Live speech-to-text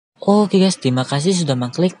Oke guys, terima kasih sudah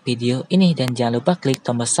mengklik video ini dan jangan lupa klik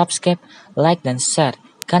tombol subscribe, like, dan share.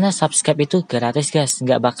 Karena subscribe itu gratis guys,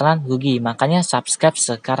 nggak bakalan rugi, makanya subscribe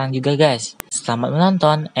sekarang juga guys. Selamat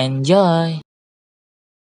menonton, enjoy!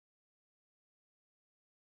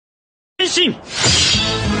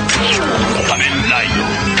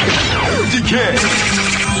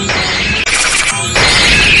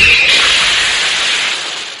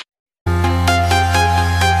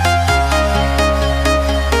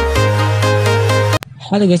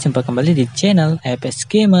 Halo guys, jumpa kembali di channel Fs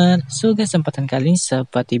Gamerz. So guys, kesempatan kali ini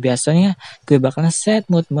seperti biasanya gue bakalan set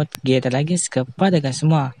mood GTA lagi kepada guys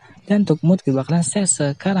semua. Dan untuk mood gue bakalan set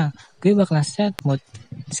sekarang. Gue bakalan set mood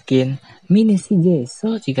skin mini CJ.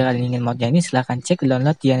 So jika kalian ingin modnya ini silahkan cek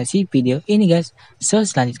download di deskripsi video ini guys. So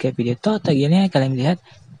selanjutnya video tutorialnya kalian lihat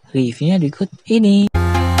reviewnya berikut ini.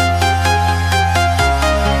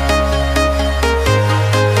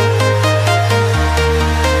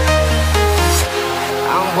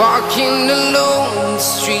 Walking alone, the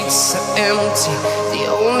streets are empty. The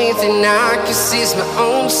only thing I can see is my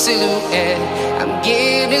own silhouette. I'm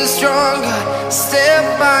getting stronger, step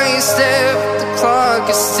by step. The clock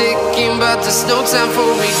is ticking, but there's no time for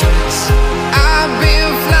regrets. I've been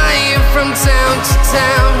flying from town to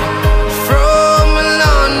town, from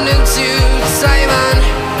London to Taiwan.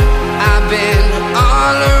 I've been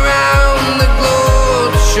all around the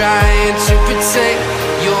globe, trying to protect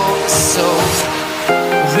your soul.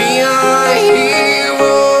 We are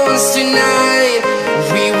heroes tonight.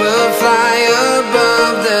 We will fly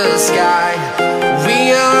above the sky.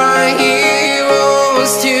 We are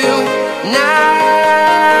heroes tonight.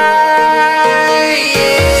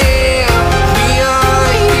 Yeah. We are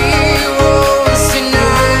heroes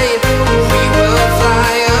tonight. We will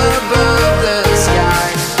fly above the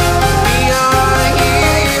sky. We are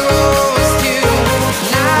heroes tonight.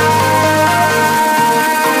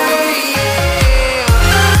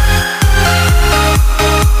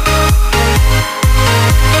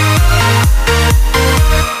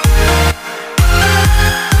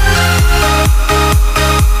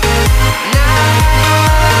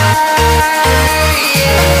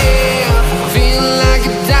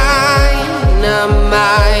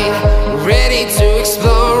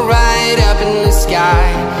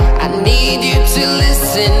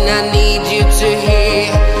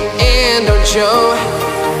 Show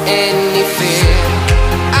any fear.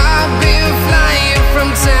 I've been flying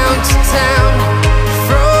from town to town,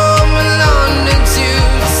 from London to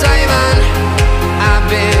Taiwan. I've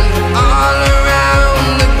been all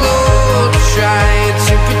around the globe, trying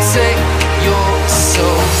to protect your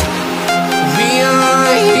soul. We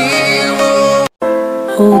are heroes.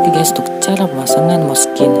 Oke guys, untuk cara pemasangan mouse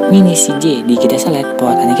skin mini CJ di kita select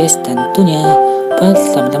buat anda guys, tentunya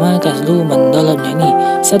pertama-tama guys dulu mendownloadnya ini.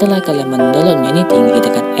 Setelah kalian mendownloadnya ini tinggal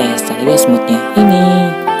tekan install guys modnya ini.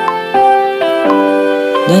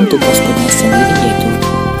 Dan tugas modnya sendiri yaitu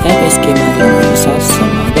Fs Gamerz dengan besar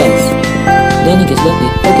semua guys. Dan jika sudah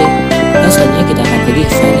klik OK, dan selanjutnya kita akan pilih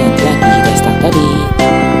file yang telah kita install tadi.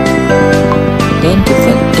 Dan untuk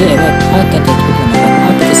file DFF akan tertutup menggunakan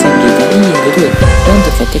aplikasi kita ini betul. Dan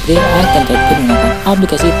untuk file TXT akan tertutup menggunakan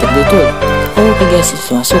aplikasi tertutup. Oke guys,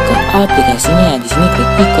 langsung masuk ke aplikasinya. Di sini klik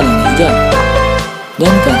ikon yang hijau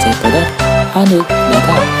dan kalian cari folder Android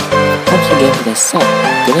data Fs Gamerz set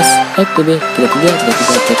terus FTB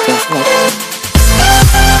 3333 select.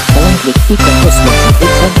 Kalian klik ikon terus dan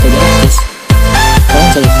klik FTB aktif. Kalian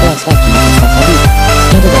cari file lagi yang tadi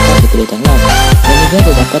yang terdapat di folder download dan juga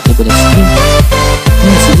terdapat di folder skin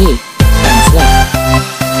ini CJ dan select.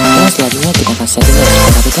 Dan selanjutnya kita akan setting guys,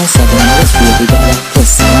 perhatikan setting guys biar tidak ada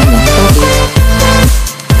kesalahan dan oke.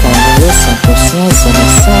 Kalian tunggu seharusnya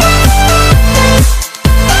selesai.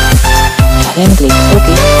 Kalian klik OK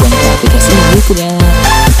dan ke aplikasi berikutnya.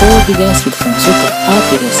 Oke guys, kita masuk ke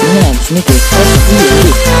aplikasinya. Di sini klik OK.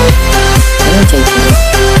 Kalian cari folder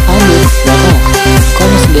Android data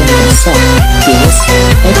kalau sudah selesai pilih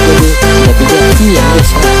FTB 33 yang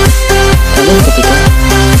guys. Kalian ketikkan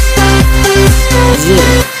Z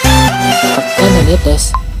tekan dan lihat tes.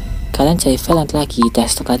 Kalian cari file yang telah kita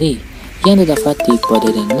stok tadi yang terdapat di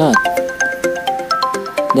folder download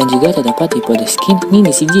dan juga terdapat di folder skin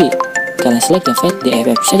mini CJ. Kalian select yang file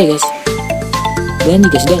DFF saja guys. Dan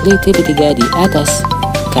jika sudah klik titik 3 di atas,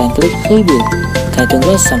 kalian klik rebuild. Kalian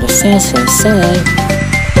tunggu sampai selesai.